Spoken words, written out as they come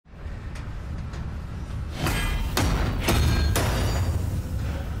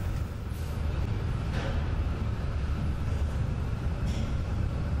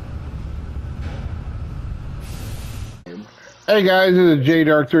Hey guys, this is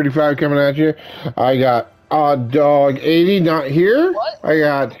JDark35 coming at you. I got Odd Dog 80 not here. What? I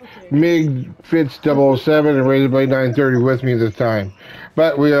got Okay. Mig Fitz 007 and Razorblade 930 with me this time.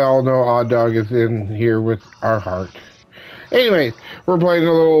 But we all know Odd Dog is in here with our heart. Anyways, we're playing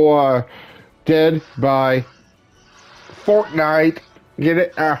a little Dead by Fortnite. Get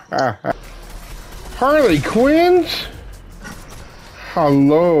it? Harley Quinns?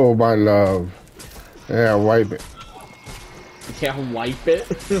 Hello, my love. Yeah, wipe it. You can't wipe it?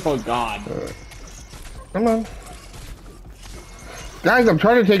 Oh god. Come on. Guys, I'm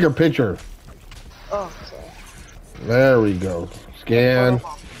trying to take a picture. Oh, sorry. There we go. Scan.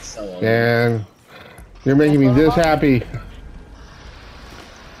 So, Scan. You're making me this happy.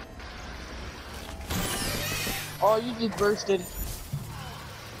 Oh, you just bursted.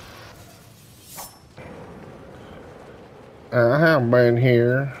 I have been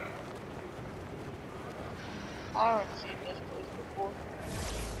here. I haven't seen this place before.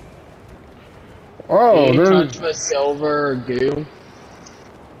 Oh, can you there's... touch the silver goo?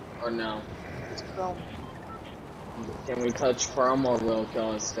 Or no? It's chrome. Can we touch chrome or will it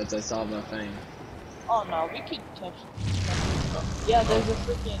kill us because I saw the thing? Oh no, we can touch it. Yeah, there's a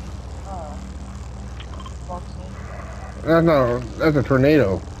freaking volcano. No, that's a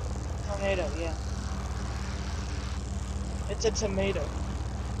tornado. Tornado, yeah. It's a tomato.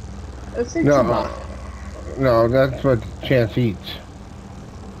 It's a No, tomato. no, that's what Chance eats.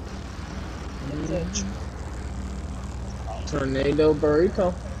 It's a Tornado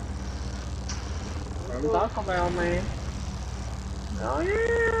burrito. From Taco Bell, man. Oh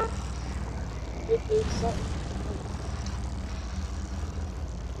yeah. there's something.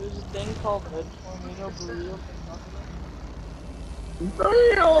 There's a thing called a tornado burrito from Taco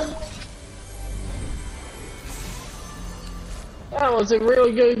Bell. Damn. That was a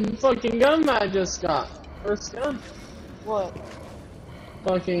really good fucking gun that I just got. First gun. What?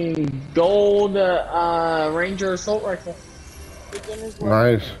 Fucking gold Ranger assault rifle. Beginner's luck.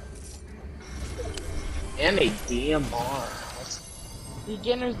 Nice. And a DMR.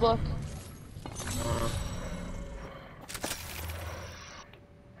 Beginner's luck.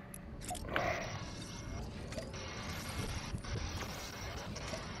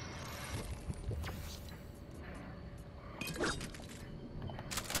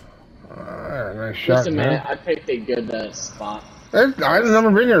 Nice shot, Just a minute, man. I picked a good spot. I've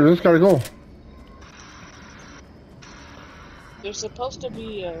never been here. This is kind of cool. There's supposed to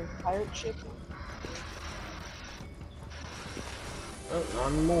be a pirate ship. Oh,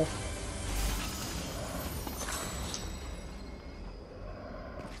 not anymore.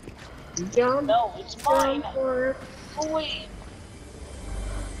 Jump. No, it's mine. Oh wait.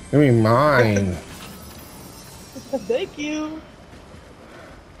 Give me mine. Thank you.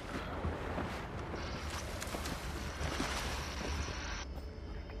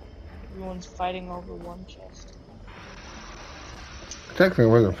 Everyone's fighting over one chest. Technically, it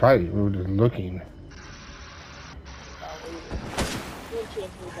wasn't fighting. We were just looking.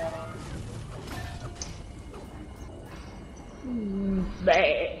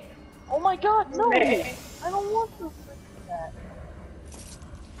 Bah. Oh my god, no! Bah. I don't want to freaking that.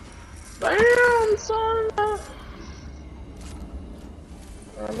 Damn, son.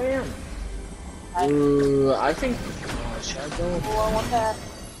 Oh, man. Ooh, I think. Oh, should I go? Oh, I want that.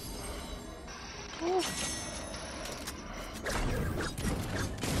 Ooh.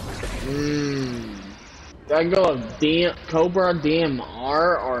 Do I go with Cobra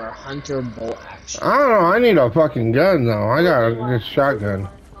DMR or Hunter Bolt Action? I don't know. I need a fucking gun, though. I got this shotgun.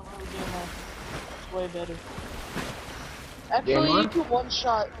 It's way better. Actually, you can one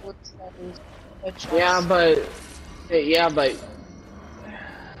shot with snipers. Headshots. Yeah, but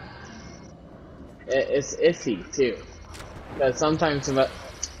it's iffy too. Because sometimes a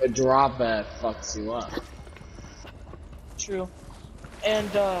drop fucks you up. True.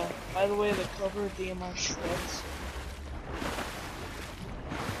 And by the way, the cover DMR shreds.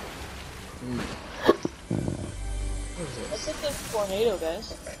 What's with this tornado,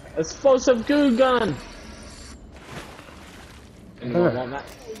 guys? Explosive goo gun. Anyone want that?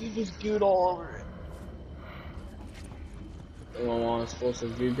 Oh, you just gooed all over it. Anyone want an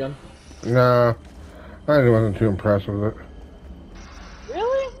explosive goo gun? Nah, I wasn't too impressed with it.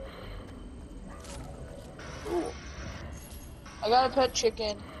 Really? Cool. I got a pet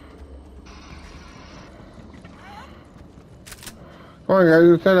chicken. Come on, guys,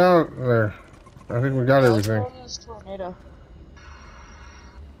 just head out there. I think we got everything. Let's go to this tornado.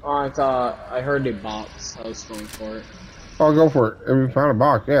 Oh, I thought I heard a box. I was going for it. Oh, go for it. If we found a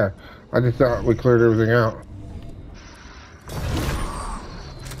box, yeah. I just thought we cleared everything out.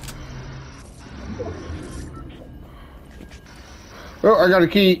 Oh, I got a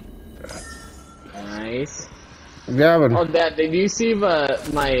key. Nice. Gavin. Oh, Dad, did you see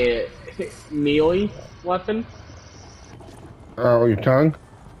my melee weapon? Oh, your tongue?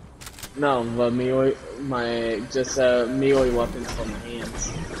 No, the melee, melee weapons from my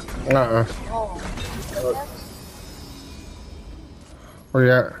hands. Uh-uh. Oh. Where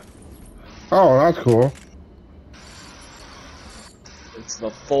you at? Oh, that's cool. It's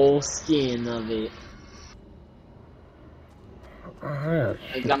the full skin of it. Oh, yeah.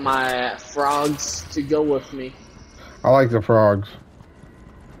 I got my frogs to go with me. I like the frogs.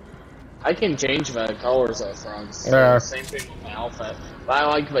 I can change the colors of frogs. Yeah. Same thing with my outfit. But I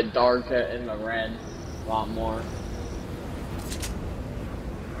like the dark and the red a lot more.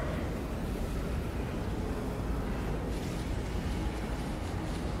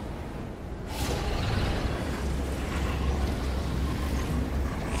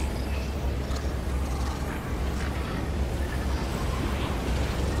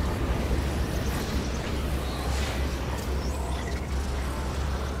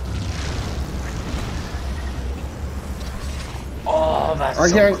 Oh, that's I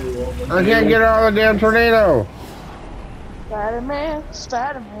so can't, cool. I can't get out of the damn tornado. Spider-Man,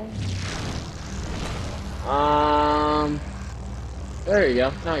 Spider-Man. There you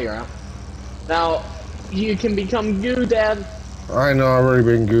go. Now you're out. Now, you can become goo, Dad. I know, I've already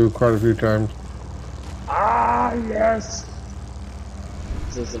been goo quite a few times. Ah, yes.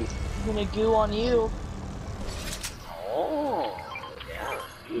 This is I'm gonna goo on you. Oh, yeah.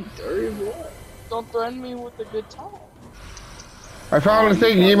 You dirty boy. Don't threaten me with a good time. I found a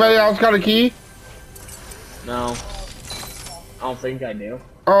thing. Anybody else got a key? No. I don't think I do.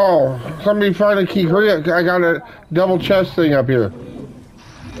 Oh, somebody find a key. Hurry up. I got a double chest thing up here.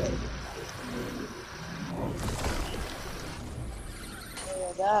 Yeah,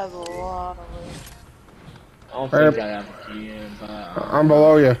 that has a lot of weight. I don't think I have a key, but... I'm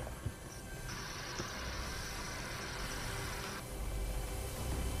below you.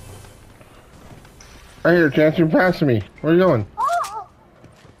 Right here, Chance. You're passing me. Where are you going?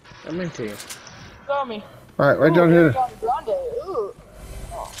 I'm into you. Got me. Alright, right down here. Grande. Ooh.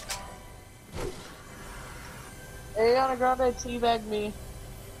 Oh. Ariana Grande teabag me.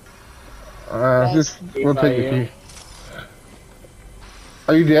 We'll take the key.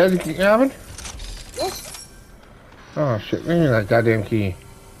 Are you dead, Gavin? Yes. Oh shit, give me that goddamn key.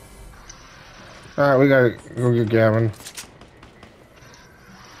 Alright, we gotta go get Gavin.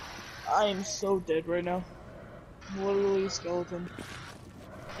 I am so dead right now. I'm literally a skeleton.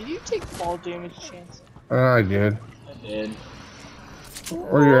 Did you take fall damage, Chance? I did. I did.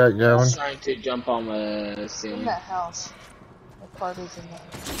 Where you at, I Gavin? was trying to jump on the In ceiling. that house. The card is in there.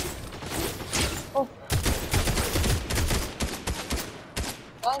 Oh.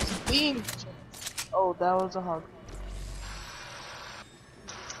 Nice beam. Oh, that was a hug.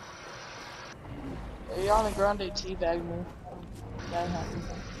 Ariana Grande teabagged me. That happened.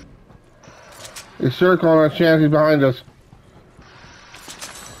 He's circling on Chance. He's behind us.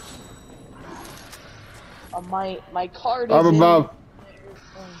 My card is Up above.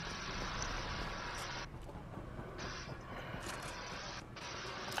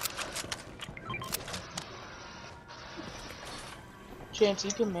 Chance,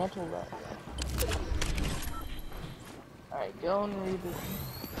 you can mantle that. Alright, go and reboot.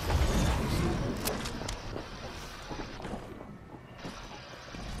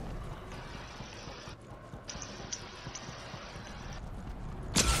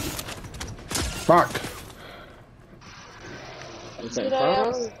 Fuck. Is that in Did front I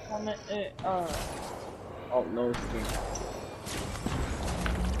of us? comment Oh, no, it's me.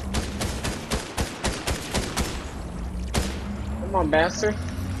 Come on, bastard.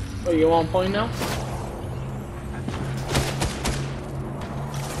 Oh, you on point now?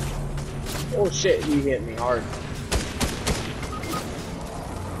 Oh shit, you hit me hard.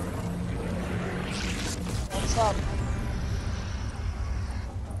 what's up?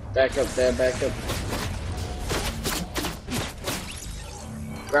 Back up there, back up.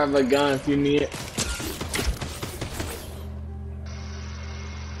 Grab a gun if you need it.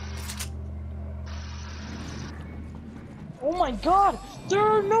 Oh my god! There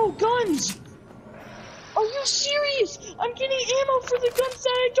are no guns! Are you serious? I'm getting ammo for the guns that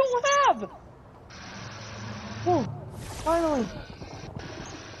I don't have! Whoa, finally.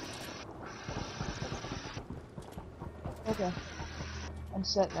 Okay. I'm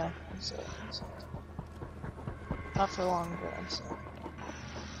set now. I'm set. Not for long, but I'm set.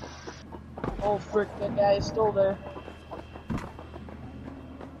 Oh frick, that guy is still there.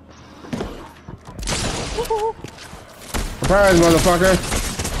 Surprise, motherfucker.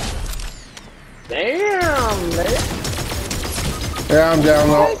 Damn, man. Yeah, I'm down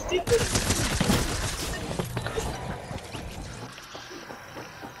low.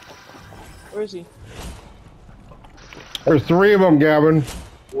 Where is he? There's 3 of them, Gavin.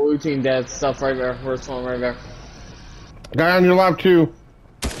 Routine dead stuff right there. First one right there. Guy on your left too.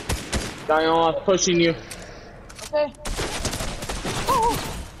 Guy on left pushing you. Okay. Oh.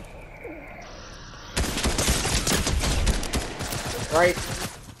 Right.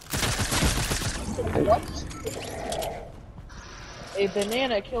 What? A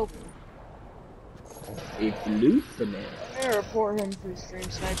banana killed me. A blue banana. I'm gonna report him for stream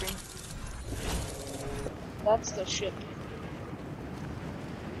sniping. That's the shit.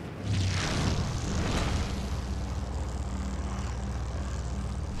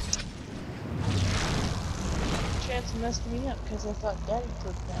 Chance messed me up because I thought Daddy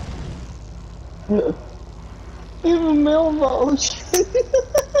took that. Even Milvos.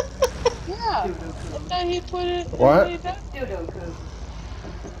 Yeah. I thought he put it What? way back.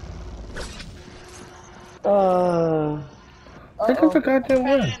 I think it's a goddamn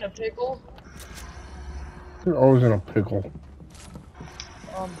Kinda win. in a pickle. You're always in a pickle.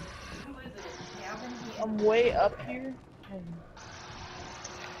 I'm way up here. And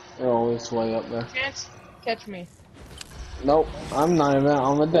You're always way up there. Chance, catch me. Nope, I'm not even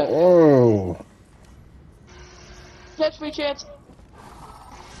on the deck. Whoa. Catch me, Chance.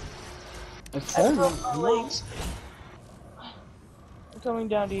 It's I there. broke my legs. I'm coming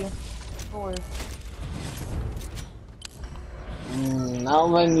down to you. Don't worry. Now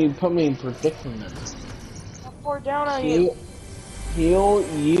then you put me in predicament. How far down are you? Heal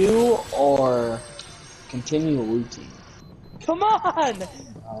you or continue looting. Come on!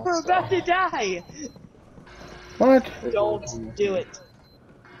 We're about to die! What? Don't do it.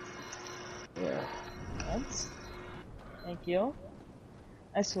 Yeah. What? Thank you.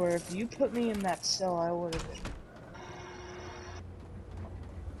 I swear, if you put me in that cell, I would have been.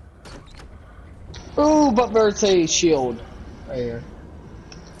 Ooh, but there's a shield. Right here.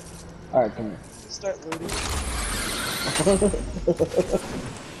 Alright, come here. Start looting.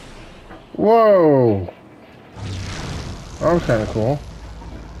 Whoa. That was kind of cool.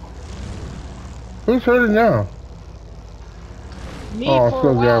 Who's hurting now? Me Oh, for so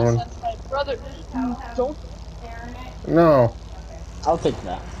a while, Gavin. since my brother. Don't. No. I'll take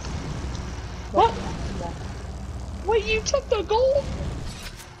that. What? Wait, you took the gold?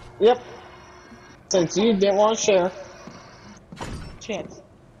 Yep. Since you didn't want to share. Chance.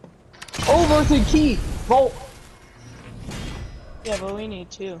 Oh, there's a key! Vault! Yeah, but we need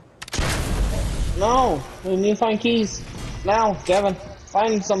 2. No! We need to find keys. Now, Kevin.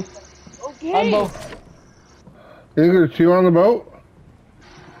 Find some. Okay. Find both. You think there's 2 on the boat?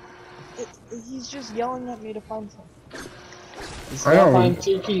 He's just yelling at me to find some. Just I gotta know. find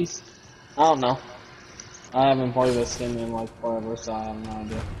 2 keys. I don't know. I haven't played this game in like forever, so I have no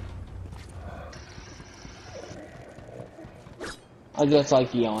idea. I just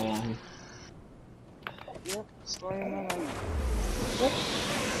like yelling at him. Yep, story of my life.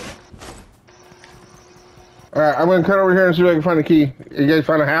 Alright, I'm gonna cut over here and see if I can find a key. You guys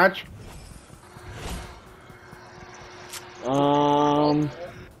find a hatch?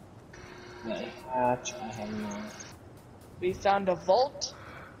 The hatch, I have no. We found a vault.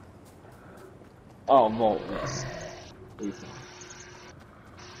 Oh, vault, yes.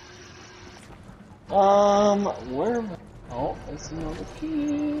 Where? Oh, there's another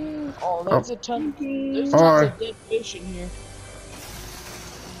key. Oh, there's a ton. There's Alright. tons of dead fish in here.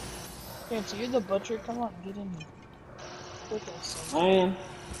 Fancy, you're the butcher. Come on, get in here. Look at us. Man.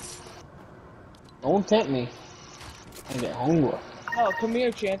 Don't tempt me. I get hungry. Oh, come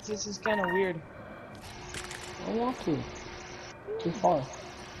here, Chance. This is kind of weird. I don't want to. Too far.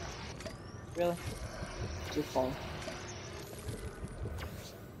 Really? Too far.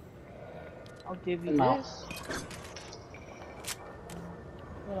 I'll give you I'm out. this.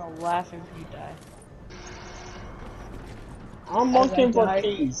 I'm gonna laugh if you die. I'm As I looking for die.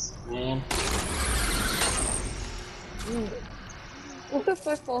 keys, man. What if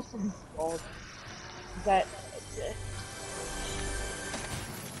I fall from gold? That.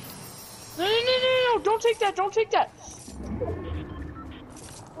 No! Don't take that! Don't take that!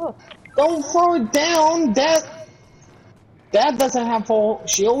 Look. Don't throw it down! That doesn't have full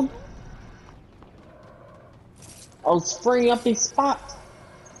shield. I was freeing up a spot.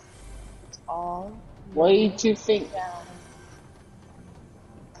 All Way too faint. down.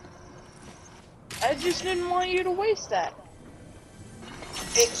 I just didn't want you to waste that.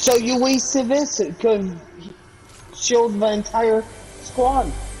 So you wasted this. It could shield the entire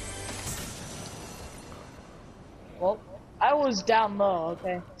squad. Well, I was down low,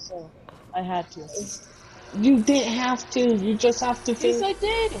 okay? So, I had to. You didn't have to. You just have to Yes, think. I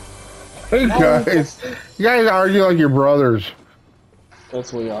did. Hey No, guys, you guys argue like your brothers.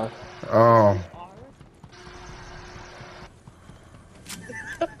 Yes, we are. Oh,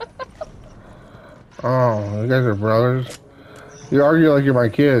 oh, you guys are brothers. You argue like you're my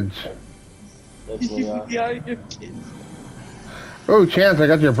kids. Yes, we are. Yeah, your kids. Oh, Chance, I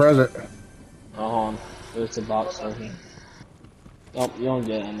got you a present. Hold on. There's a box right here. Nope, you don't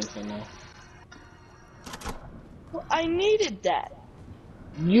get anything now. Well, I needed that.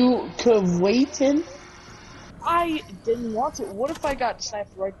 You could have waited. I didn't want to. What if I got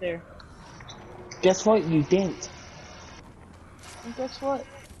sniped right there? Guess what? You didn't. And guess what?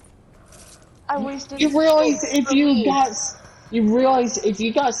 I wasted. You realize space if for you me. got, you realize if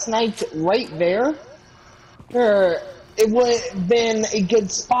you got sniped right there, it would have been a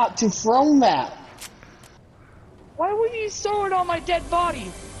good spot to throw that. Why would you throw it on my dead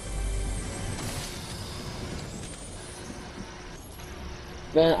body?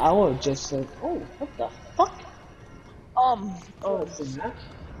 Then I would have just said, "Oh, what the fuck?" Oh. What's that?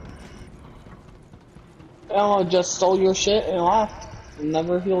 And I would have just stole your shit and left, and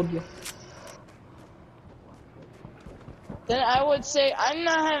never healed you. Then I would say I'm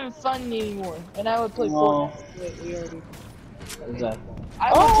not having fun anymore, and I would play No. Fortnite. Wait, we already. Exactly.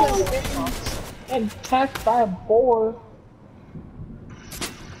 I would play Roblox. And attacked by a boar.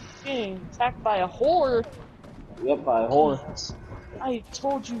 Getting attacked by a whore. Yep, by a whore. I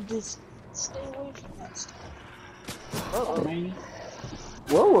told you this. Stay away from that stuff. Uh-oh.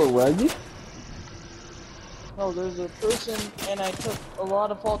 Where were Reggie? No, there's a person, and I took a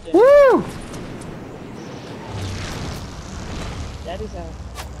lot of fall damage. Woo! That is out.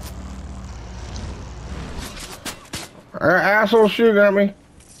 Asshole shooting at me.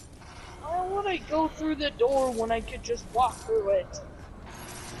 Why would I go through the door when I could just walk through it?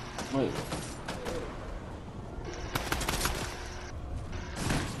 Wait.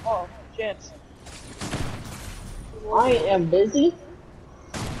 Oh, Chance. I am busy.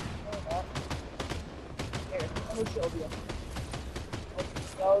 Here, let me show you.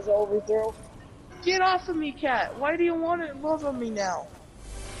 That was an overthrow. Get off of me, cat. Why do you want to love on me now?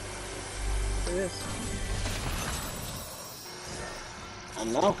 Look at this. I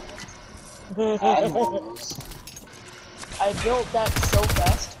know. I built that so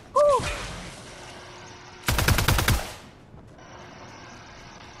fast. Woo!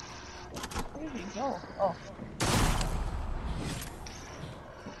 Where did he go? Oh.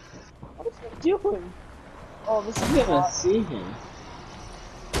 What is he doing? Oh, this I'm is gonna hot. see him.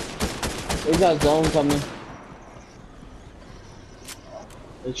 We got zone coming.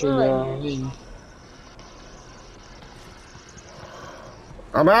 It should go.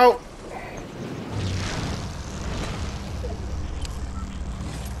 I'm out.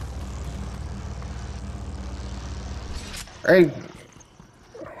 Hey,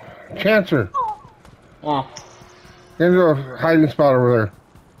 Chancer, Oh, get into a hiding spot over there.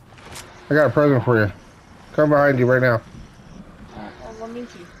 I got a present for you. Come behind you right now. Oh, let me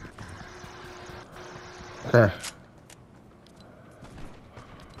see. Okay.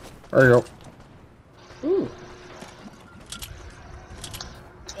 There you go. ooh.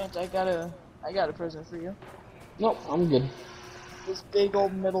 Chance, I got a present for you. Nope, I'm good. This big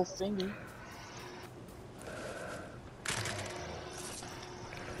old middle finger.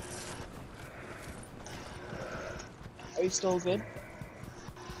 Are you still good?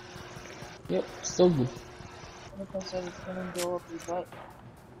 Yep, still good. What if I said it's gonna go up your butt?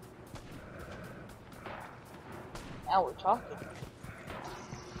 Now we're talking.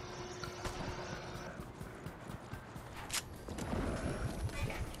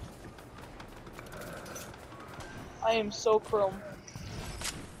 I am so chrome.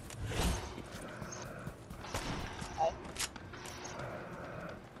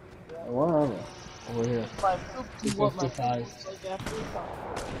 Where are we? Over here. My poop to what my 255. poop looks like after we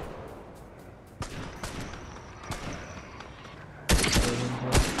talk.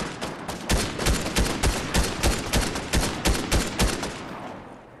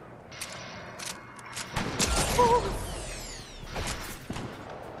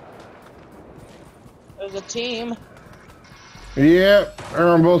 There's a team. Yep, they're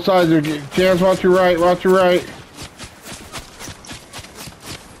on both sides. Chance, watch your right, watch your right.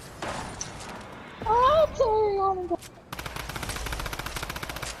 Oh, sorry, oh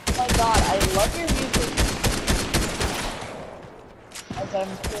my god, I love your music. As I'm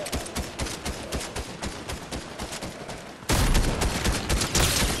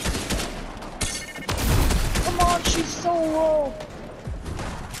Come on, she's so low.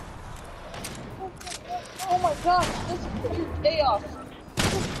 Oh my gosh, this is pure chaos.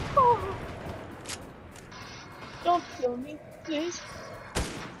 Don't kill me, please.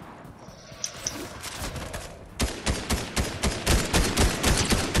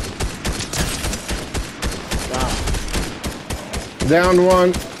 Wow. Down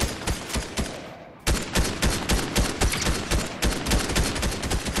one.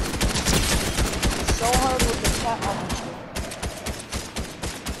 So hard with the cat on my shoulder.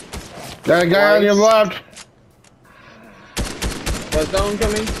 Got a guy on your left. Red zone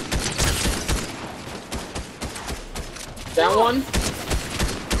coming. Down one.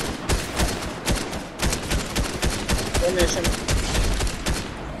 Finish him.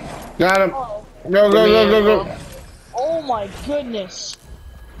 Got him. Oh, Go, go, go, go, go. oh my goodness.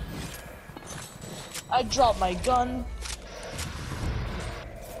 I dropped my gun.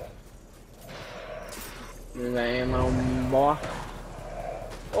 There's the ammo, boy.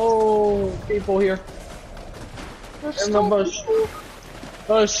 Oh, people here. There's In still the bush. people.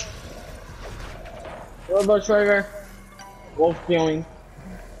 Bush. Little bush right there. Wolf killing.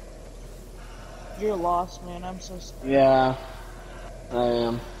 You're lost, man. I'm so sorry. Yeah, I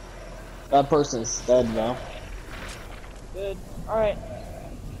am. That person's dead though. Good. Alright.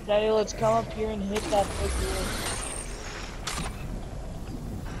 Daddy, let's come up here and hit that big wall.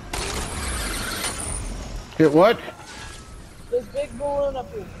 Hit what? This big balloon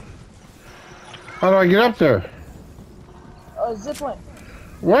up here. How do I get up there? Zipline.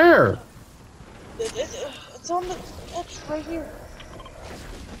 Where? It's on the edge right here.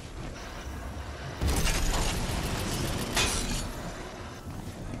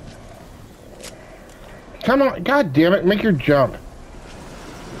 Come on. God damn it. Make your jump.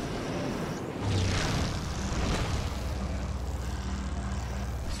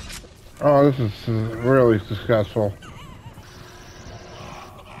 Oh, this is really successful.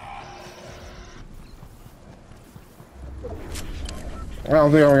 I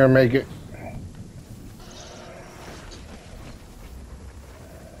don't think I'm gonna make it.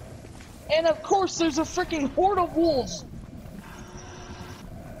 And of course, there's a freaking horde of wolves.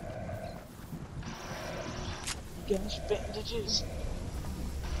 Gosh, bandages.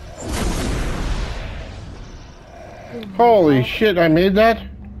 Holy shit, I made that?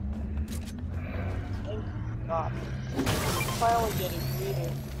 Thank God. Finally get it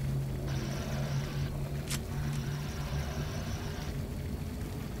breathing.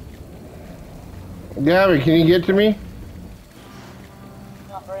 Gabby, can you get to me?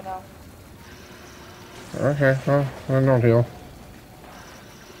 Not right now. Okay, well, I don't heal.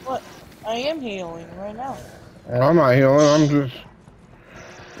 What? I am healing right now. I'm not healing, I'm just...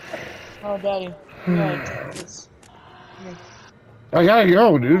 Oh, Daddy. You gotta take this. Here. I gotta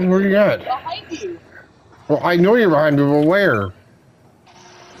go, dude. Where you at? Behind you. Well, I know you're behind me, but where?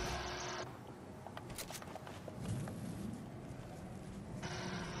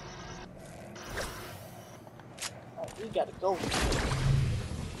 Oh, we gotta go.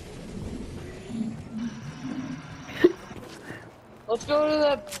 Let's go to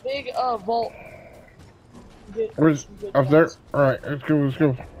that big vault. Get Where's... some good up there? guns. Alright, let's go, let's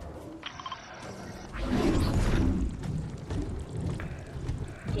go.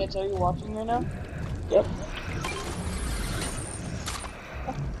 Can't tell you're watching right now? Yep.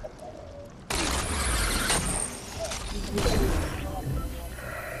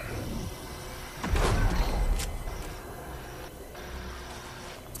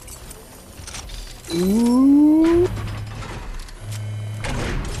 Ooh.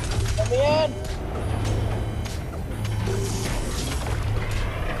 Let me in.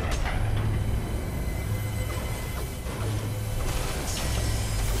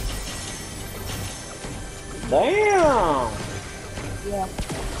 Damn. Yeah.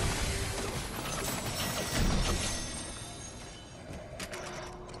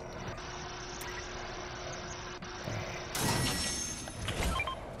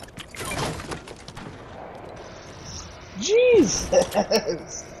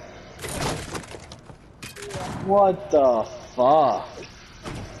 Jesus. What the fuck?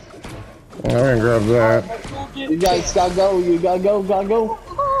 I'm gonna grab that. You guys gotta go. You gotta go. Gotta go.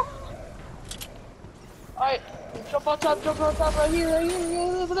 Alright, jump on top right here,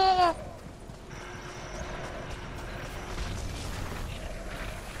 over there.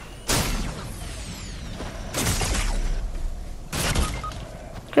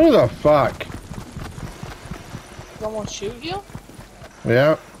 Who the fuck? Someone shoot you?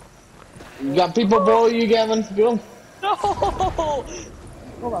 Yeah. You got people below you, Gavin. Go. No! Hold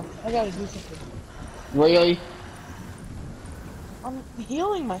on, I gotta do something. Really? I'm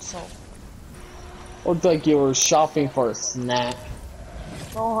healing myself. Looked like you were shopping for a snack.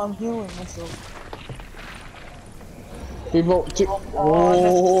 No, I'm healing myself. People.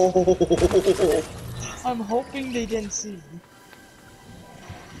 Oh, I'm hoping they didn't see me.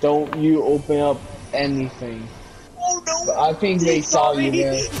 Don't you open up anything. Oh no! But I think they saw you me.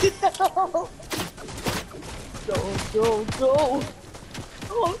 there. Go, go, go!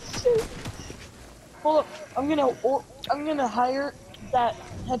 Oh shit! Hold up, I'm gonna hire that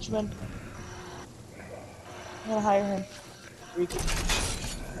henchman. I'm gonna hire him.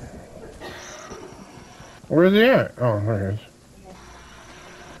 Where's he at? Oh, there he is.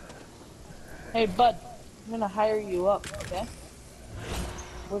 Hey bud, I'm gonna hire you up, okay?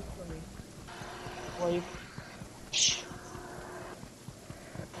 Work for me. Well, you...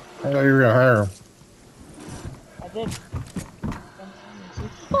 I thought you were gonna hire him. I did.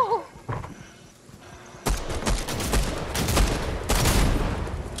 Oh!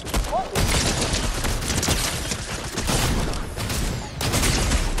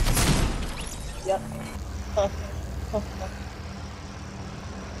 Yep.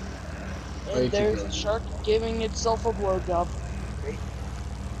 And there's a shark giving itself a blowjob. Great.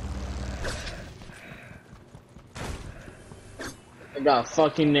 I got a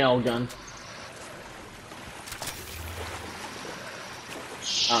fucking nail gun.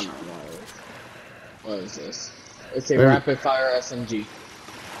 I don't know what is this? It's a rapid fire SMG.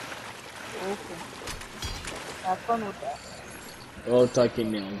 Okay. Have fun with that. It looks like a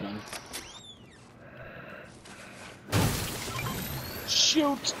nail gun.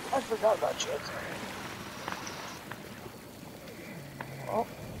 Shoot! I forgot about you. Oh.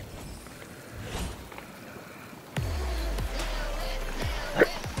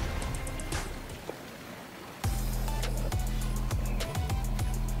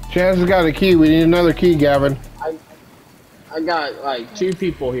 Chance has got a key. We need another key, Gavin. I got like 2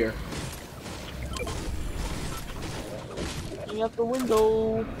 people here. Looking out the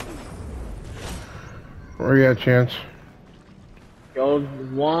window. Where you at, Chance? Go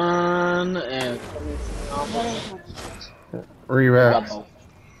 1 and Where you at?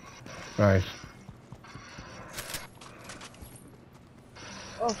 Nice.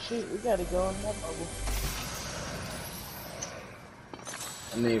 Oh shoot, we gotta go in that bubble.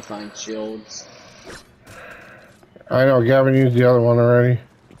 I need to find shields. I know, Gavin used the other one already.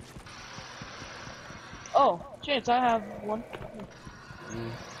 Oh, Chance, I have one.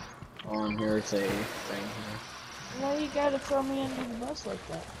 On here's a thing here. Why you gotta throw me under the bus like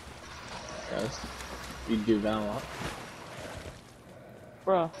that? Guys, you do that a lot.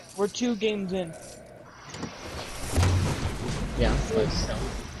 Bruh, we're 2 games in. Yeah, but still,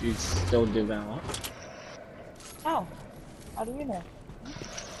 you still do that a lot. How? How do you know?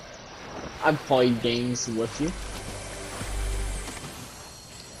 I've played games with you.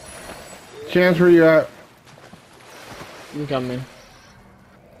 Chance, where you at? I'm coming.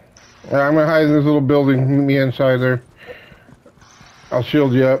 I'm gonna hide in this little building. Meet me inside there. I'll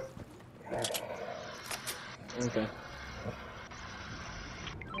shield you up. Okay.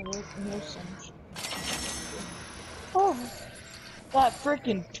 Oh, that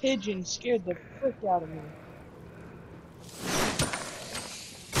freaking pigeon scared the frick out of me.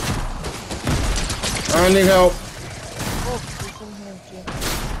 I need help. Oh, there's some here too.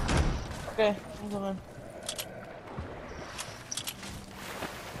 Okay, I'm coming.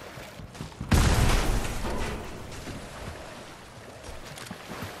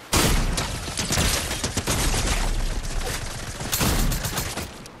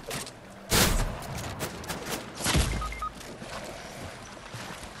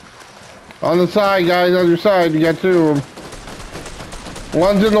 On the side, guys, on your side, you got 2 of them.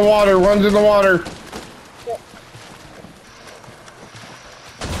 One's in the water, one's in the water.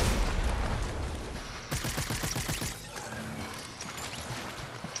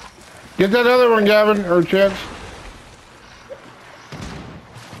 Get that other one, Gavin, or Chance.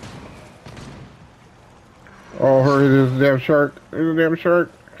 Oh, hurry, there's a damn shark. There's a damn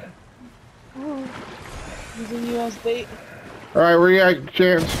shark. Oh, using you as bait. Alright, where you at,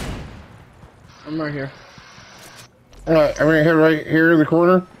 Chance? I'm right here. Alright, I'm gonna hit right here in the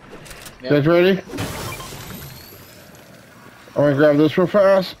corner. Yep. Guys ready? I'm gonna grab this real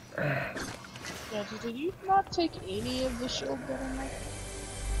fast. Yeah, did you not take any of the shield that I'm like?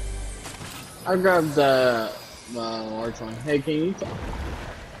 I grabbed the large one. Hey, can you talk?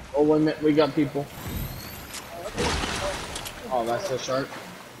 Oh, wait a minute, we got people. Oh, that's the shark.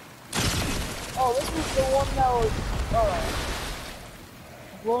 Oh, this is the one that was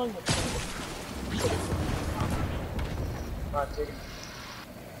blowing the thing.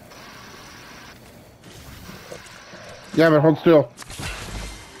 Gavin, hold still.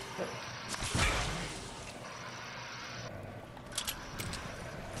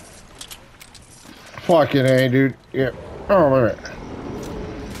 Fucking A, dude. Yep. Oh, wait a minute.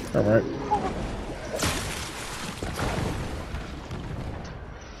 Alright.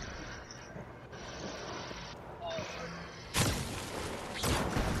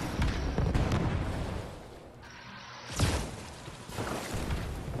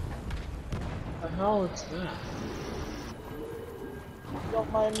 hell is that?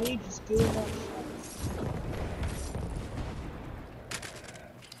 Don't mind me, just doing that.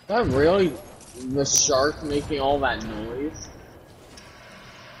 Is that really the shark making all that noise?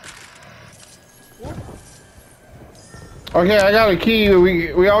 Okay, I got a key.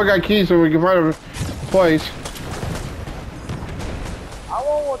 We all got keys, so we can find a place. I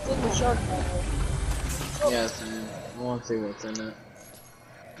want what's in the shark tank. Yes, man. I want to see what's in it.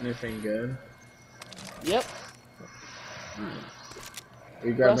 Anything good? Yep.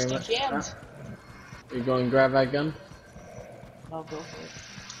 You grabbing Rusty that? cans. You going to grab that gun? I'll go for it.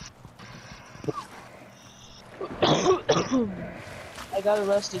 I got a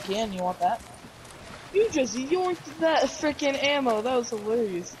rusty can, you want that? You just yoinked that frickin' ammo, that was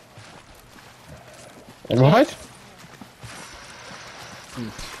hilarious. What?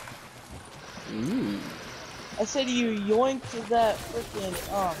 I said you yoinked that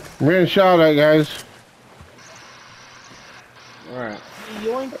frickin' We're getting shot at, guys. Alright. you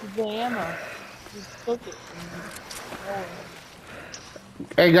yoinked the ammo. Just took it from nowhere.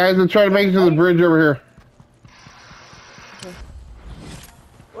 Hey, guys, let's try to make it to the bridge over here.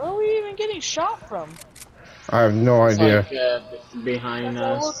 Where are we even getting shot from? I have no It's idea. like, behind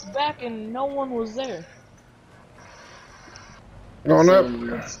I us. looked back and no one was there. Going up. Some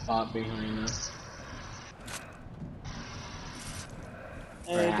weird spot behind us.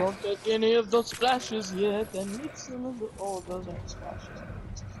 Hey, don't take any of those splashes yet, and meet some of the. Oh, those aren't splashes.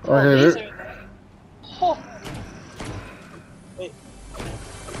 Okay, these there- are. Oh. Wait.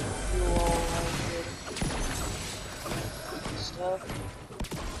 You all like good stuff.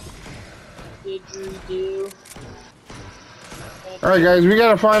 Didgeridoo. All right, guys, we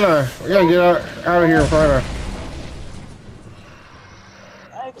gotta get out of here and find a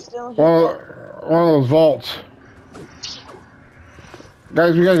I accidentally hit one that. of those vaults.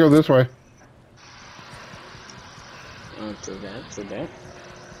 Guys, we gotta go this way. Oh, to that.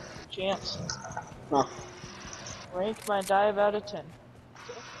 Chance. Huh. Rank my dive out of 10.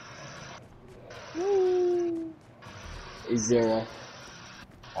 Woo. 0.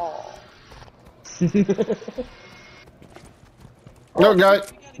 Oh. No, guy,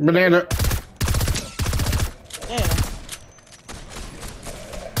 banana. Yeah.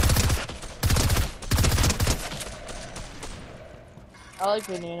 I like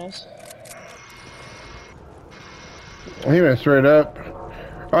bananas. He went straight up.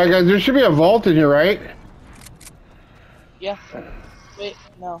 All right, guys, there should be a vault in here, right? Yeah. Wait,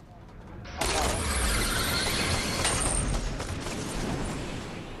 no. Not that one.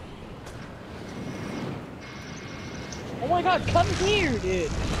 Oh my god, come here,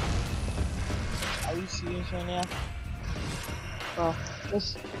 dude! Are you serious right now? Oh,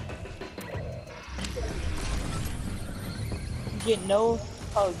 this. You get no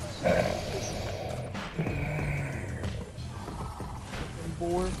hugs. I'm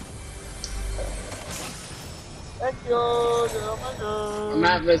bored. Thank you, oh my god. I'm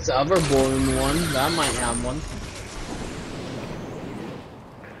at this other boring one. That might have one.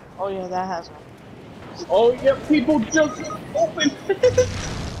 Oh yeah, that has one. Oh, yeah, people just opened.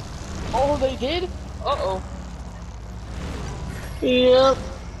 Oh, they did? Uh-oh. Yep.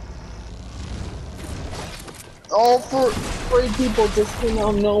 All 3 people just came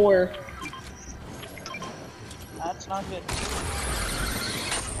out of nowhere. That's not good.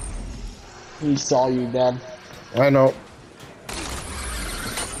 He saw you, Dad. I know.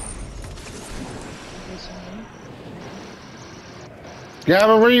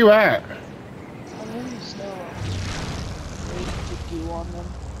 Gavin, where you at? I'm in the snow. Waiting to do on them.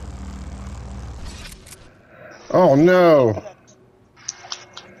 Oh no.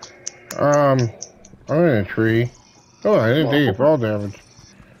 I'm in a tree. Oh, I didn't take fall damage.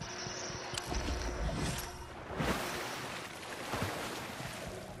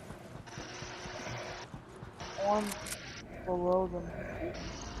 One below them.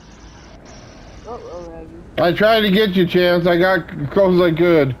 Uh-oh, Raggy. I tried to get you, Chance. I got close as I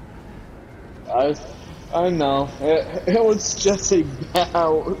could. I know. It was just a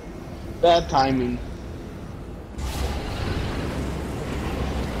bad timing.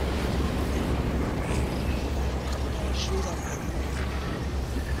 Shoot him.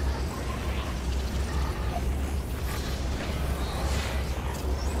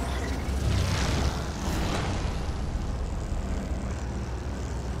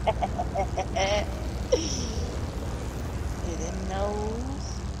 Hidden nose.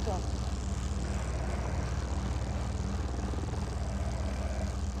 Come.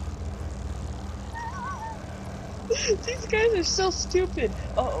 These guys are so stupid.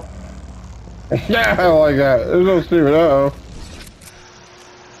 Uh-oh. Yeah, I don't like that. There's no stupid. Uh-oh.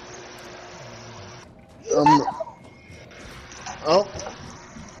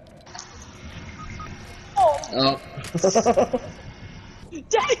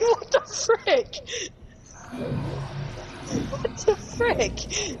 Daddy, what the frick? What the frick?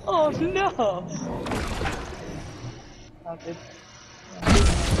 Oh no! Not good.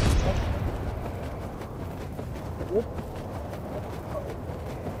 Whoop.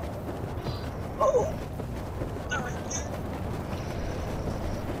 Oh!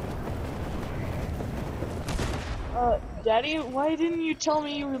 Daddy, why didn't you tell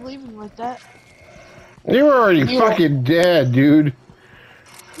me you were leaving like that? You were already fucking dead, dude.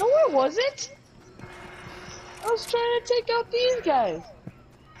 No, I wasn't. I was trying to take out these guys.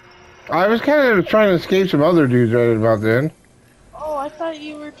 I was kind of trying to escape some other dudes right about then. Oh, I thought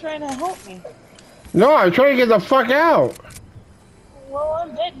you were trying to help me. No, I'm trying to get the fuck out. Well,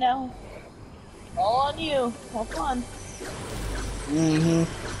 I'm dead now. All on you. Have fun. Mm-hmm.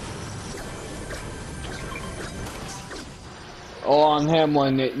 All on him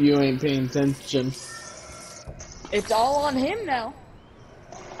when you ain't paying attention. It's all on him now.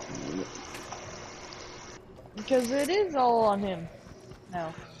 Because it is all on him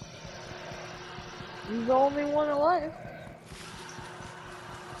now. He's the only one alive.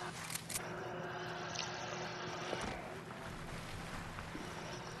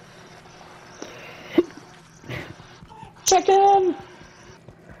 Chicken!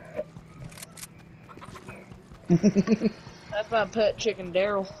 That's my pet chicken,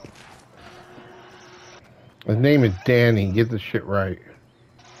 Daryl. His name is Danny. Get the shit right.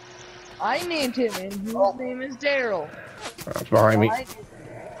 I named him, and his name is Daryl. That's behind me.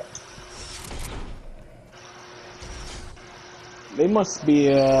 They must be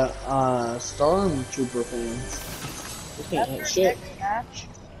Stormtrooper fans. They can't hit shit. Next match.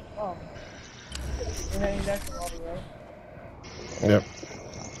 Oh. We're heading back to Lobby, right? Yep.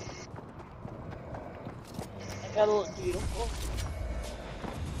 I gotta look beautiful.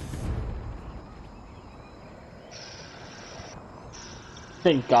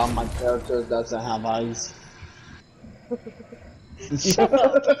 Thank God my character doesn't have eyes. Shut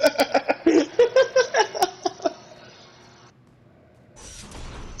up.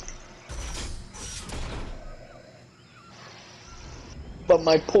 But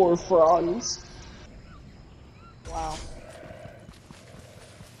my poor frogs. Wow.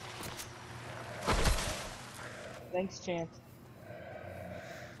 Thanks, Chance.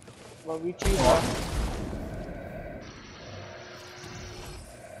 Love you too, bro.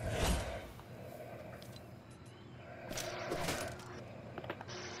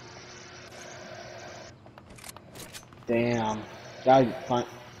 Damn.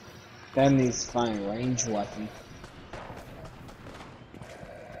 That needs to find a range weapon.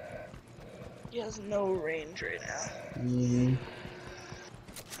 He has no range right now. Mm-hmm.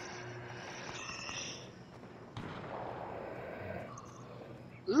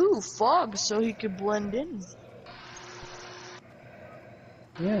 Ooh, fog, so he could blend in.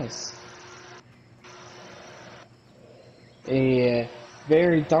 Yes. A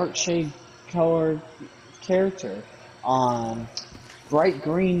very dark shade colored character on bright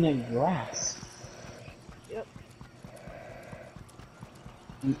green grass. Yep.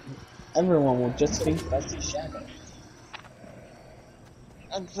 Everyone will just think that's a shadow.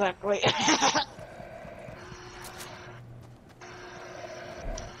 Exactly.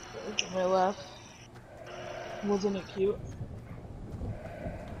 To my left. Wasn't it cute?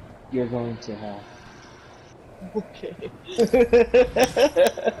 You're going to hell. Okay.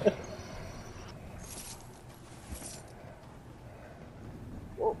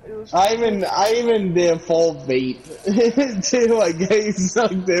 Well, it was I even did full vape too. I gave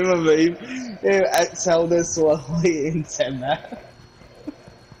sucked in a vape. It exhaled it slowly into that.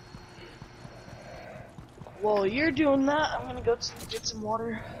 Well, you're doing that. I'm gonna go get some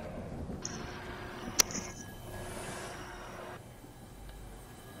water.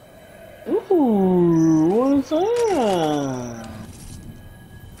 Ooh, what is that?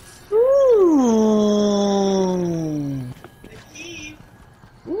 Ooh.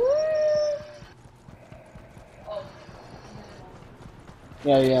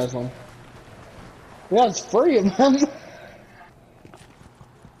 Yeah, he has one. He has 3 of them.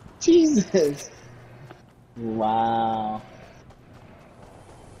 Jesus. Wow.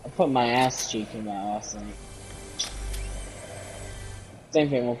 I put my ass cheek in that last night. Same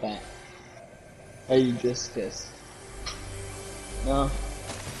thing with that. Or you just kissed. No.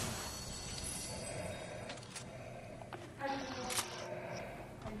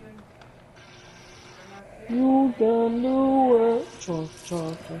 You don't know it. Chunk,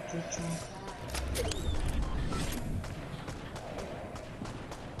 chunk, chunk, chunk, chunk.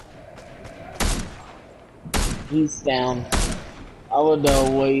 He's down. I would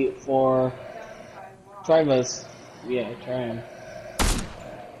wait for Travis. Yeah, try him.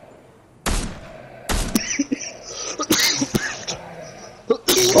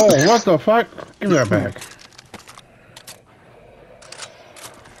 Oh, what the fuck? Give me that back.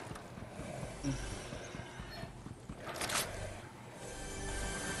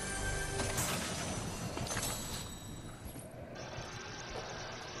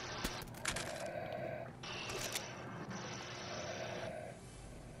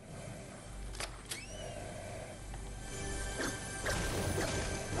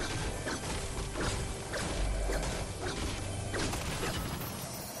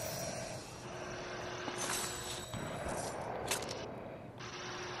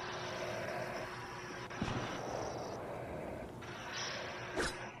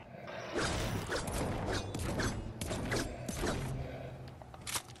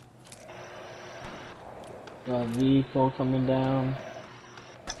 Vehicle coming down.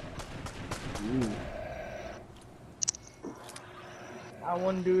 Ooh. I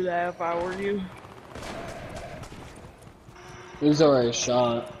wouldn't do that if I were you. He's already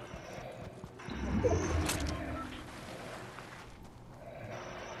shot.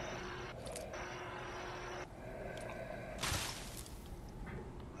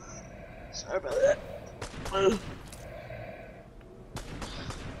 Sorry about that. Ugh.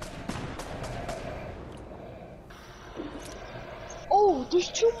 Oh, there's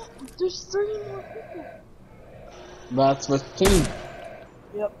 30 more people. That's with team.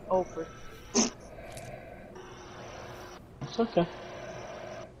 Yep, over. It's okay.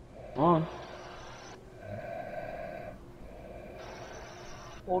 Come on.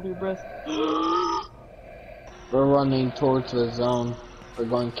 Hold your breath. We're running towards the zone. We're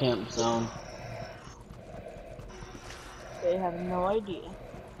going camp zone. They have no idea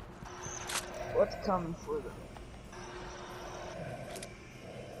what's coming for them.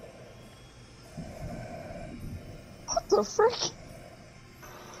 What the frick?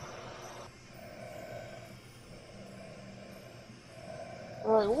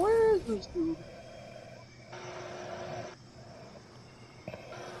 Alright, where is this dude?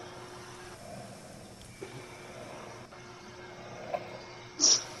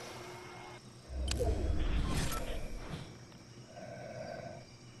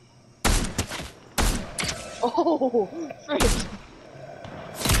 Oh, frick!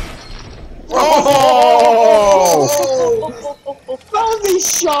 Oh! That was a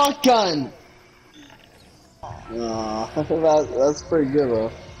shotgun! That's pretty good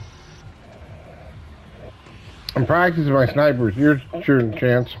though. I'm practicing my snipers. You're shooting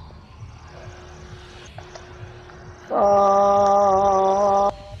chance.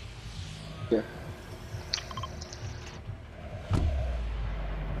 Here.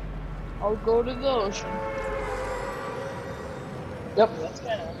 I'll go to the ocean. Yep. That's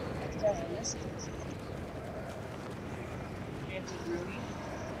kind of risky. Chance is Rooney.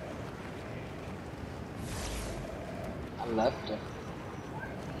 I left it.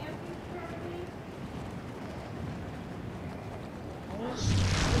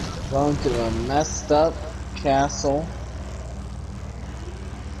 Going to a messed up castle.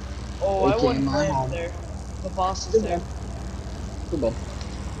 Oh, I AKA wouldn't my land home. there. The boss is there. Too bad.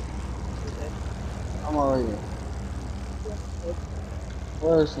 I'm already here.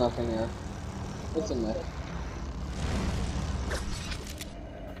 There's nothing here. What's in there?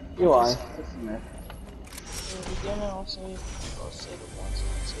 UI. What's in there? Again, I'll save it once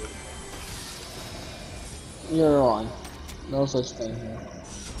and save it. You're on. No such thing here.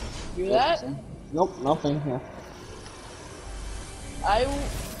 Do that? Nope, nothing here. I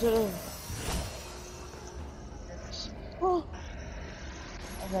will. Oh.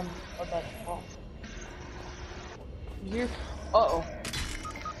 And then what about the fall? Here. Uh-oh.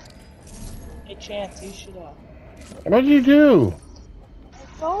 Hey, Chance, you should What'd you do?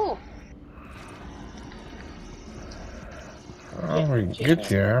 go. I'm gonna get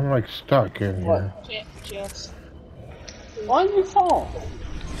you. I'm like stuck in here. Chance. Why did you fall?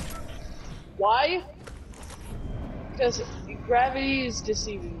 Why? Because gravity is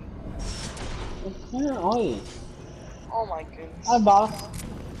deceiving me. Apparently. Oh my goodness. Hi, boss.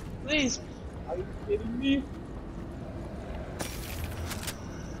 Please. Are you kidding me?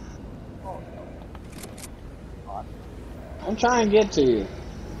 Oh no. God. I'm trying to get to you.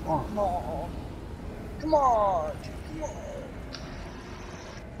 Come on. Come on. Come on.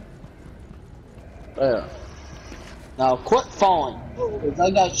 There. Now quit falling, because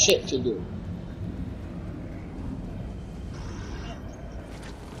I got shit to do.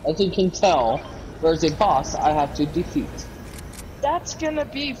 As you can tell, there's a boss I have to defeat. That's gonna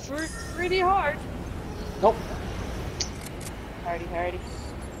be pretty hard. Nope. Hardy.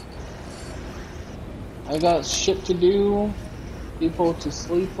 I got shit to do, people to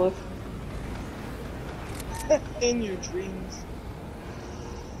sleep with. In your dreams.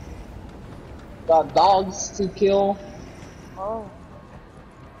 Got dogs to kill. Oh.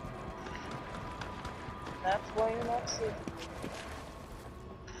 That's why you're not sleeping.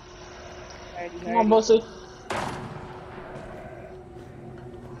 Alrighty, Come on, alrighty. Bussy.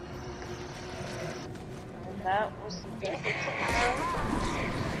 And that was the basics of her.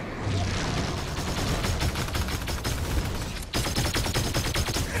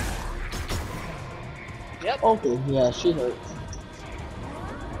 Yep. Okay, yeah, she hurt.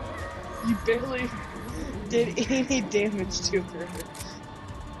 You barely did any damage to her.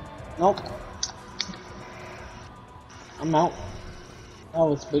 Nope. I'm out. That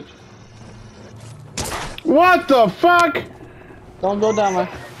was bitch. What the fuck? Don't go down there.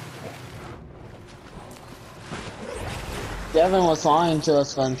 Devin was lying to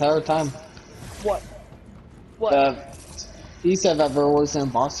us the entire time. What? What? He said that there was an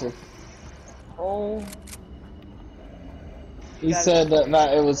imposter. Oh. He said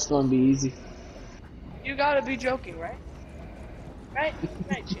that it was going to be easy. You gotta be joking, right? Right?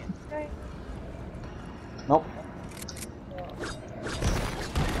 Right, Chance, right? Nope.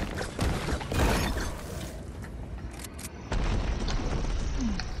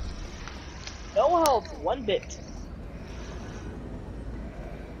 No help, one bit.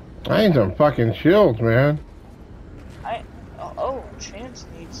 I need some fucking shields, man. Oh, Chance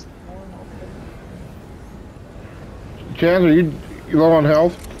needs more help. Chance, are you low on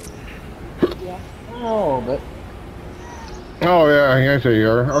health? Yeah. A little bit. Oh yeah, I guess you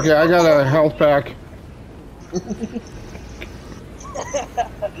are. Okay, I got a health pack.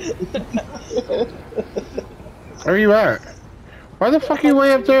 Where are you at? Why the fuck are you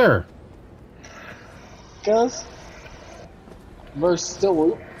way up there? Guys, we're still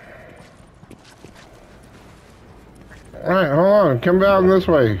loot. Alright, hold on. Come down this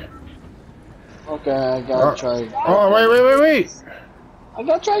way. Okay, I gotta try. Oh, wait. I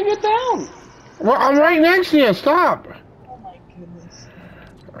gotta try to get down. Well, I'm right next to you. Stop. Oh my goodness.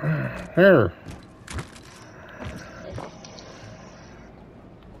 Here.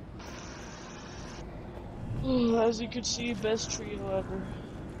 As you can see, best trio ever.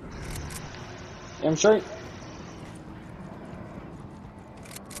 I'm straight.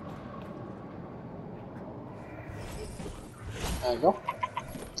 There you go.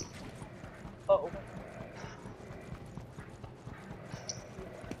 Uh-oh.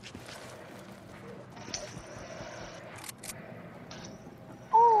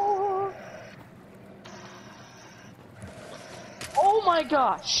 Oh. Oh my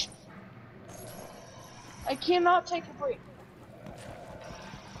gosh. I cannot take a break.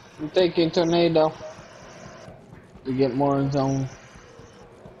 I'm taking tornado to get more zone.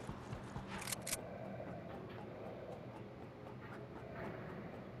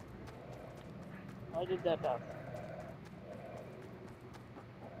 I did that bad.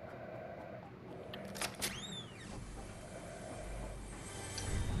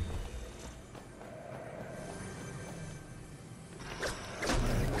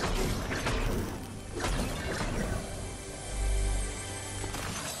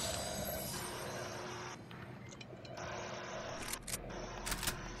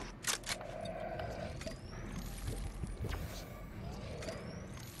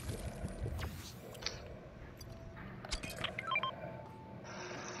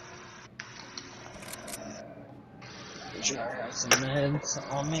 Sure, I have some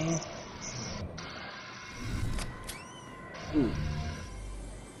meds on me. Ooh.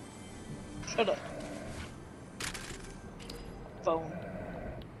 Shut up. Phone.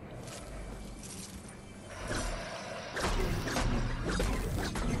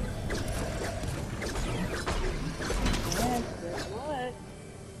 And guess what?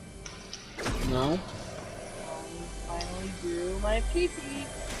 No. Finally grew my pee-pee.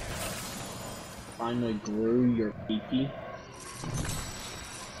 Finally grew your pee-pee.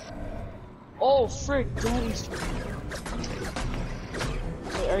 Oh, frick, Daddy's streaming.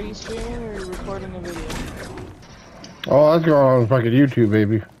 Wait, are you streaming or are you recording a video? Oh, that's going on fucking YouTube,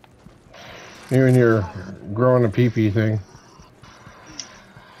 baby. You and your growing a pee-pee thing.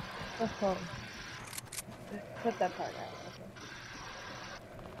 Oh. Cut that part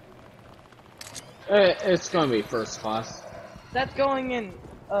out. It's gonna be first class. That's going in,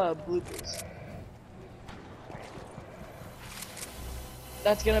 bloopers.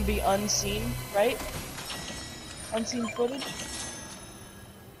 That's gonna be unseen, right? Unseen footage?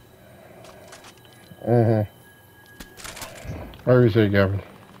 Mm-hmm. Whatever you say, Gavin.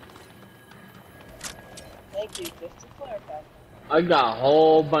 Thank you, just to clarify. I got a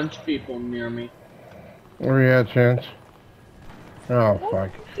whole bunch of people near me. Where you at, Chance? Oh, What fuck.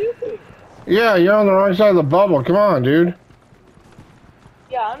 are you doing? Yeah, you're on the wrong side of the bubble. Come on, dude.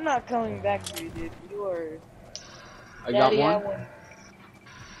 Yeah, I'm not coming back for you, dude. You are. I got Daddy, I one. win.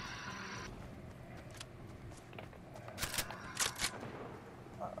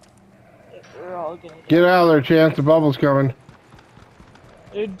 We're all gonna die. Get out of there, Chance. The bubble's coming.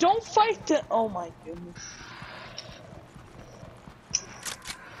 Dude, don't fight the. Oh my goodness.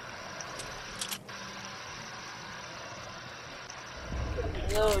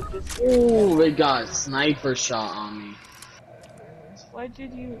 No, just. Ooh, they got a sniper shot on me. Why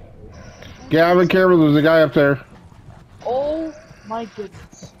did you? Gavin, careful. There's a guy up there. Oh my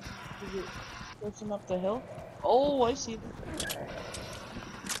goodness. Is it person up the hill? Oh, I see them.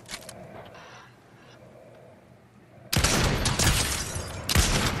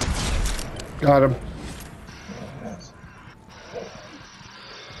 Got him.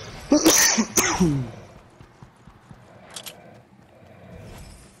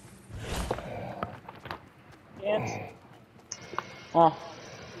 Dance. Oh,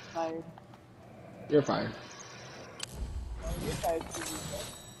 You're fired. you're fired. No, you're fired too.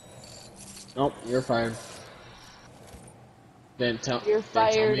 Nope, you're fired. Didn't tell. You're Didn't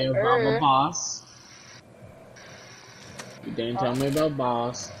tell me about fired-er. my boss. You didn't tell me about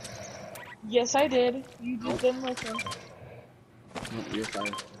boss. Yes, I did. You just didn't listen. Nope, you're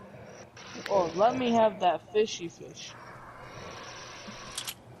fired. Oh, let me have that fishy fish.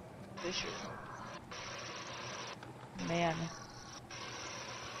 Fisher. Man.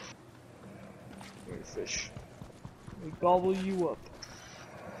 You're a fish. We gobble you up.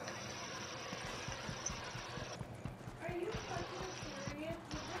 Are you fucking serious?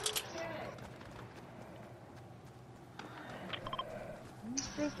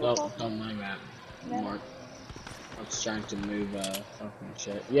 Nope, don't mind that. Mark. I was trying to move fucking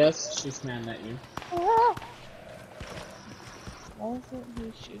shit. Yes, she's mad at you. Why is it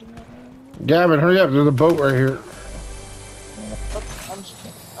he shooting at me? Gavin, hurry up. There's a boat right here.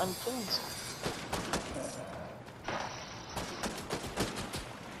 I'm killing some.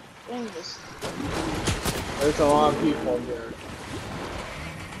 Dang this. There's a lot of people here.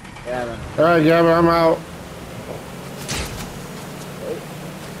 Gavin. Alright, Gavin, I'm out.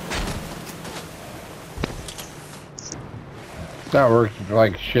 That works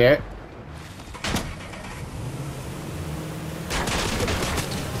like shit.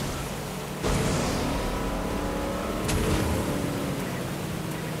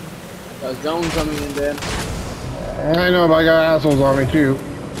 Got a zone coming in there. I know, but I got assholes on me too.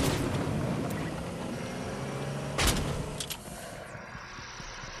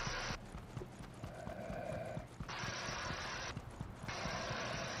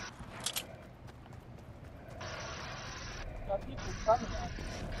 Got people coming at me.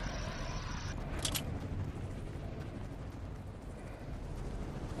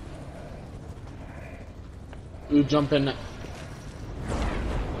 You jump in.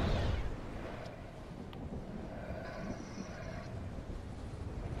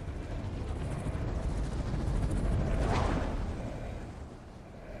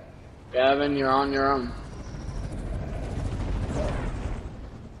 Gavin, you're on your own.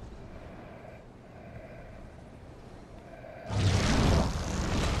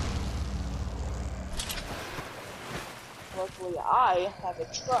 Luckily, I have a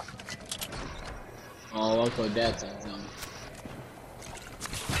truck. Oh, look what that's in zone.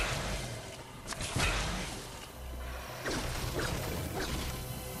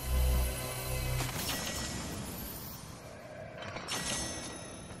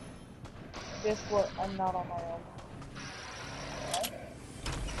 Guess what? I'm not on my own.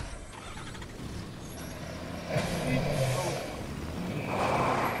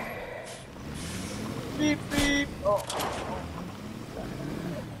 Beep beep. Oh.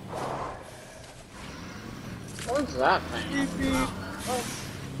 What's that thing? Beep beep. Oh.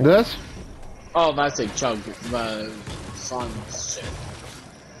 This? Oh, that's a chug. Sun shit.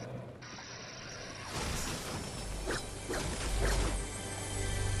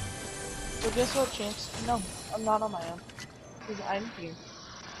 So guess what, Chance? No, I'm not on my own. Because I'm here.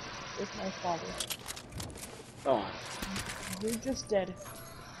 With my father. Go on. You're just dead.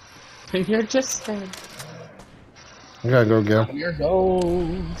 You're just dead. I gotta go, Gil. Here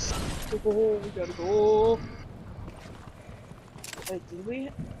goes. Oh, we gotta go. Wait, did we?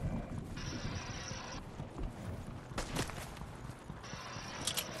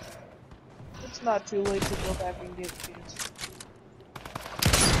 It's not too late to go back and get Chance.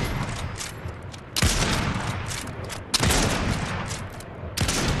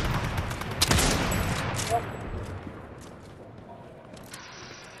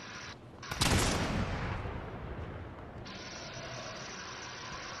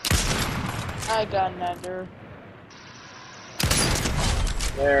 I got another.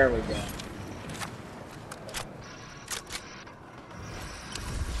 There we go.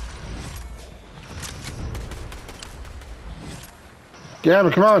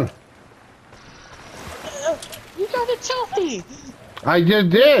 Gavin, come on. You gotta tell me. I just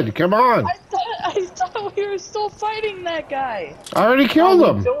did. Come on. I thought we were still fighting that guy. I already killed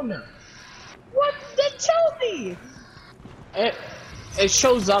him. What? Then tell me. It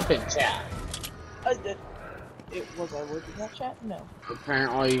shows up in chat. Was I looking at chat? No.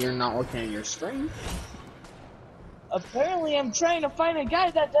 Apparently, you're not looking at your stream. Apparently, I'm trying to find a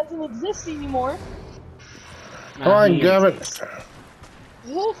guy that doesn't exist anymore. Come on, Gavin.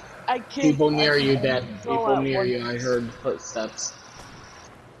 I can't. People near you, Dad. go People at near once. you. I heard footsteps.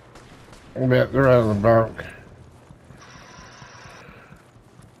 I bet they're out of the bunk.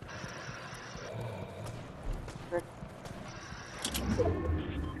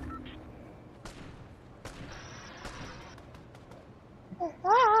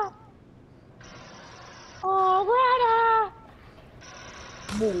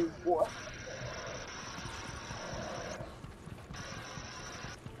 Move, boy.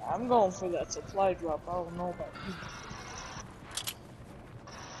 I'm going for that supply drop. I don't know about you.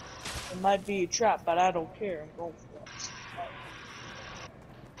 It might be a trap, but I don't care. I'm going for that.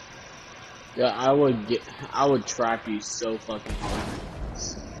 Yeah, I would trap you so fucking hard.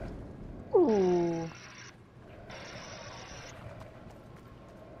 Ooh.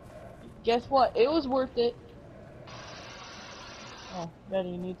 Guess what? It was worth it. Oh, bet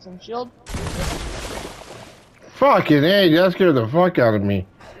you need some shield. Fucking hey, that scared the fuck out of me.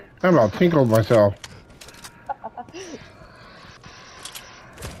 I about tinkled myself.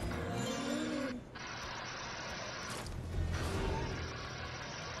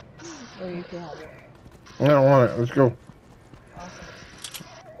 Or you can have it. I don't want it. Let's go. Oh,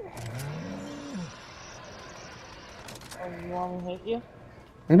 you want me to hit you?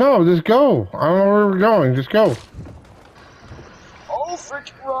 No, just go. I don't know where we're going. Just go. Oh,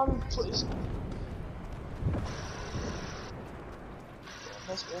 frick, wrong place.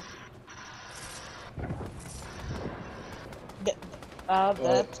 Let's go.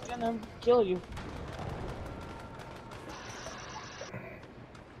 That's gonna kill you.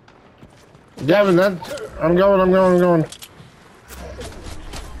 Gavin, that's... I'm going.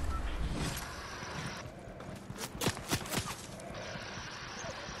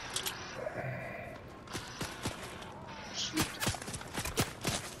 Shoot.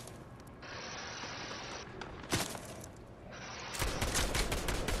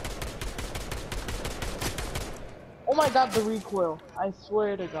 Oh my god, the recoil. I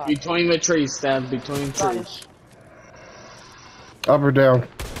swear to god. Between the trees, Steph. Between Got trees. it. Up or down?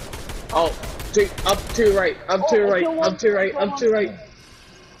 Oh, up to right. Up to Oh, I right. killed one. Up to right. I killed Up to one. right.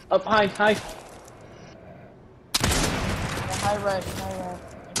 Up high. High. High red, high red.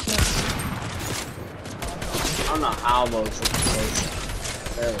 I can't. I don't know how those are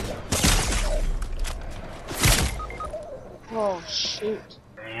close. There we go. Oh, shoot.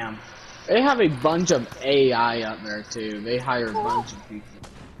 Damn. They have a bunch of AI up there too. They hire a bunch of people.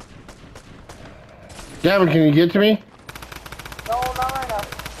 Gavin, can you get to me? No, not right now.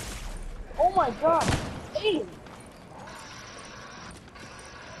 Oh my god. Hey.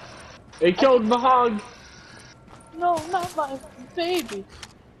 They killed the hog. No, not my baby.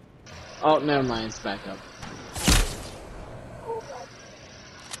 Oh, never mind. It's back up.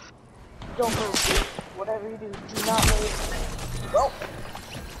 Don't move. Whatever you do, do not move. Well.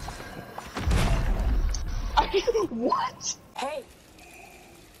 What? Hey!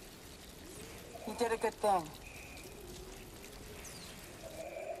 You did a good thing.